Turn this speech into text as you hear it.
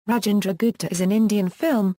Rajendra Gupta is an Indian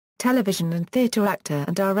film, television and theatre actor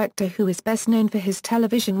and director who is best known for his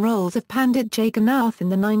television roles of Pandit Jagarnath in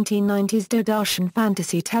the 1990s Doordarshan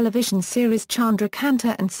fantasy television series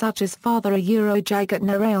Chandrakanta and such as Father Jagat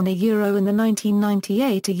Narayan in the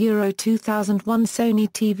 1998 2001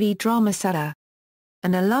 Sony TV drama Saaya.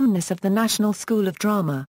 An alumnus of the National School of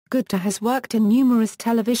Drama, Gupta has worked in numerous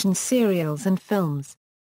television serials and films.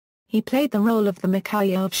 He played the role of the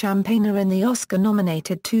Mukhiya of Champaner in the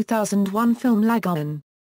Oscar-nominated 2001 film Lagaan.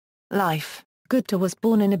 Life: Gupta was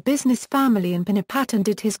born in a business family in Panipat and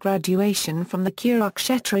did his graduation from the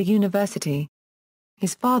Kurukshetra University.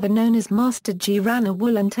 His father known as Master G ran a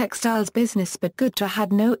wool and textiles business, but Gupta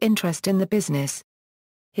had no interest in the business.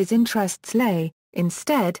 His interests lay,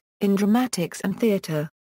 instead, in dramatics and theatre.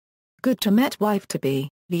 Gupta met wife-to-be,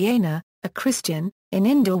 Vienna, a Christian, in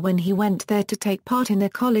Indore when he went there to take part in a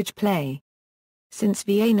college play. Since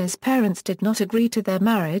Vienna's parents did not agree to their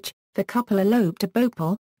marriage, the couple eloped to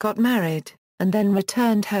Bhopal, got married, and then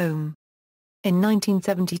returned home. In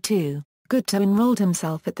 1972, Gupta enrolled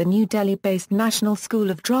himself at the New Delhi-based National School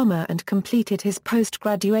of Drama and completed his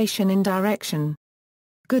post-graduation in direction.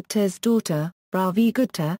 Gupta's daughter, Ravi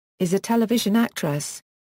Gupta, is a television actress.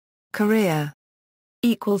 Career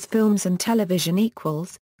Films and television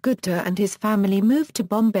Gupta and his family moved to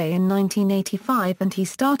Bombay in 1985 and he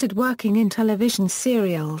started working in television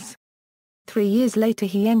serials. 3 years later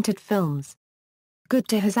he entered films.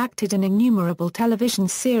 Gupta has acted in innumerable television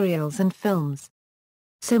serials and films.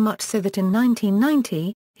 So much so that in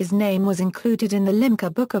 1990, his name was included in the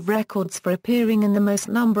Limca Book of Records for appearing in the most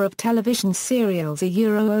number of television serials,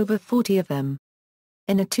 over 40 of them.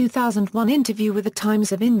 In a 2001 interview with the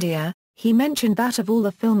Times of India, he mentioned that of all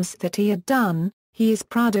the films that he had done, he is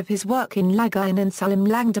proud of his work in Lagaan and Salim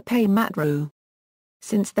Langdape Matru.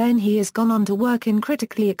 Since then he has gone on to work in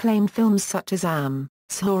critically acclaimed films such as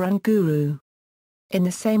Sahur and Guru. In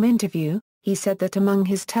the same interview, he said that among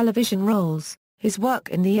his television roles, his work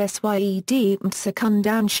in the Syed Mtsakan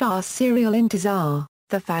Dan Shah serial Intizar,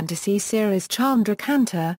 the fantasy series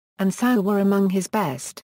Chandrakanta, and Saaya were among his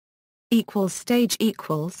best. Stage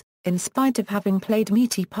In spite of having played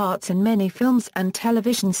meaty parts in many films and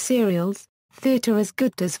television serials, theatre is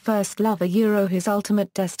Gupta's first love, his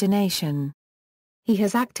ultimate destination. He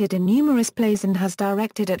has acted in numerous plays and has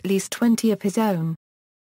directed at least 20 of his own.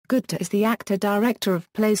 Gupta is the actor-director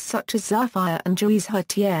of plays such as Zafir and Jouis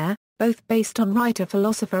Hatier, both based on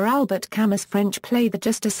writer-philosopher Albert Camus' French play The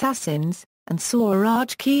Just Assassins, and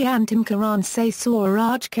Swaraj Ki Antim Karan Se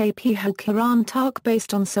Swaraj K P Ho Karan Tak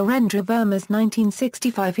based on Surendra Verma's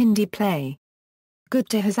 1965 Hindi play.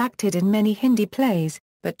 Gupta has acted in many Hindi plays,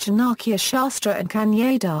 but Chanakya Shastra and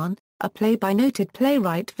Kanyadan, a play by noted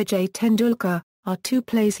playwright Vijay Tendulkar, are two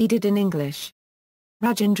plays he did in English.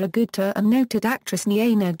 Rajendra Gupta and noted actress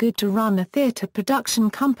Naina Gupta run a theatre production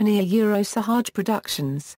company, Sahaj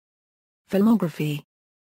Productions. Filmography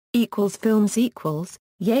Films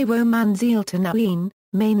Yewo Manzil Tanaween,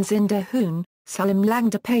 Main Zinda Hoon, Salim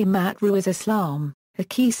Langdape Matru as Islam,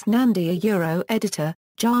 Akis Nandi Editor,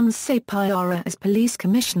 Jans Sapayara as Police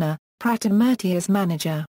Commissioner, Pratamurti as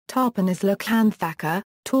Manager, Tarpan as Lakan Thakur,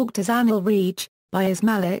 Talked as Anil Raj, Bayaz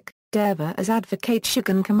Malik, Deva as Advocate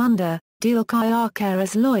Shugan Commander, Dil Kayakar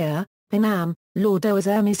as Lawyer, Binam, Lordo as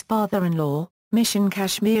Ermi's father-in-law, Mission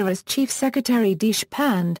Kashmir as Chief Secretary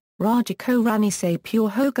Deshpande, Rajiko Rani Se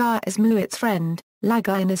Pure Hoga as Muit's friend,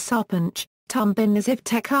 Lagaan as Sarpanch, Tumbin as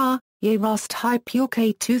Iftekhar, Ye Rast Hai Pure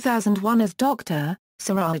K 2001 as Doctor,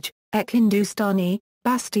 Siraj, Ek Hindustani,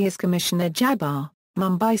 Basti as Commissioner Jabbar,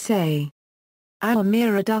 Mumbai Se. Our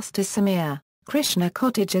Mira Dust as Samir, Krishna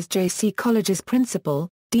Cottage as JC College's Principal,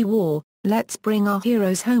 D-War, Let's Bring Our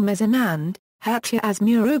Heroes Home as Anand, Hatya as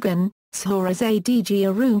Murugan, Sahur as ADG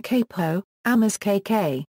Arun Kapo, Amas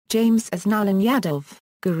KK, James as Nalan Yadav,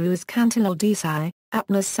 Guru as Kantalo Desai,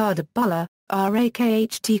 Apnas Sadabullah,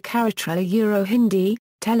 Rakht Karatra Hindi,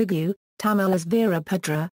 Telugu, Tamil as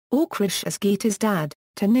Veerabhadra, Aukrish as Geeta's dad,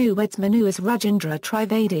 Tanu Weds Manu as Rajendra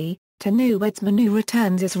Trivedi, Tanu Weds Manu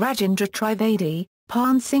returns as Rajendra Trivedi,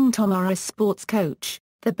 Pan Singh Tomar as sports coach,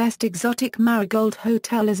 The Best Exotic Marigold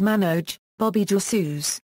Hotel as Manoj, Bobby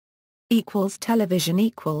Jasus. Television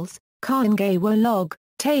Kaangay Wo Log,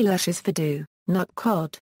 Tailash as Fadu, Nut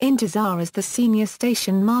Kod, Intizar as the senior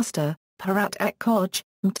station master, Parat Ek Koj,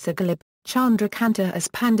 Mtsagalib, Chandrakanta as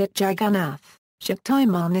Pandit Jagarnath,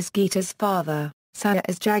 Shaktiman as Geeta's father, Saaya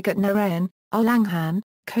as Jagat Narayan, Alanghan,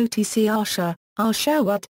 Koti Siasha,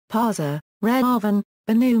 Arshawat, Parza, Rehavan,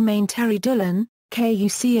 Banu Main Terry Dullan,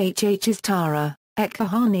 Kuchh as Tara,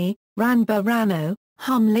 Ekahani, Ranba Rano,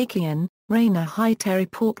 Hum Lakian, Raina Hai Terry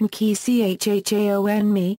Porkmaki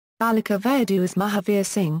Chhaonmi, Balika Vedu as Mahavir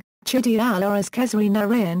Singh, Chidiala as Kesari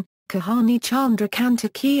Narayan, Kahani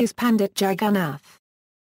Chandrakanta Ki as Pandit Jagarnath.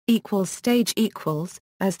 Stage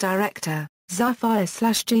as director,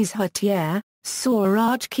 Zafir/Jeez Hatier,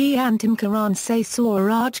 Swaraj Ki Antim Karan Se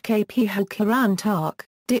Swaraj K P Ho Karan Tak,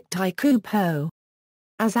 Diktai Kupo.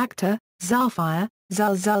 As actor, Zafir,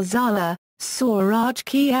 Zala, Swaraj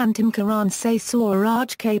Ki Antim Karan Se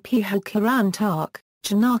Swaraj K P Ho Karan Tak,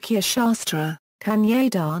 Chanakya Shastra,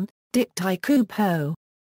 Kanyadan, Diktai Kupo.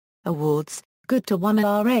 Awards: Gupta won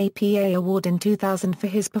a RAPA Award in 2000 for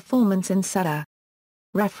his performance in Saaya.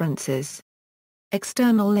 References.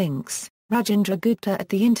 External links: Rajendra Gupta at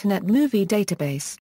the Internet Movie Database.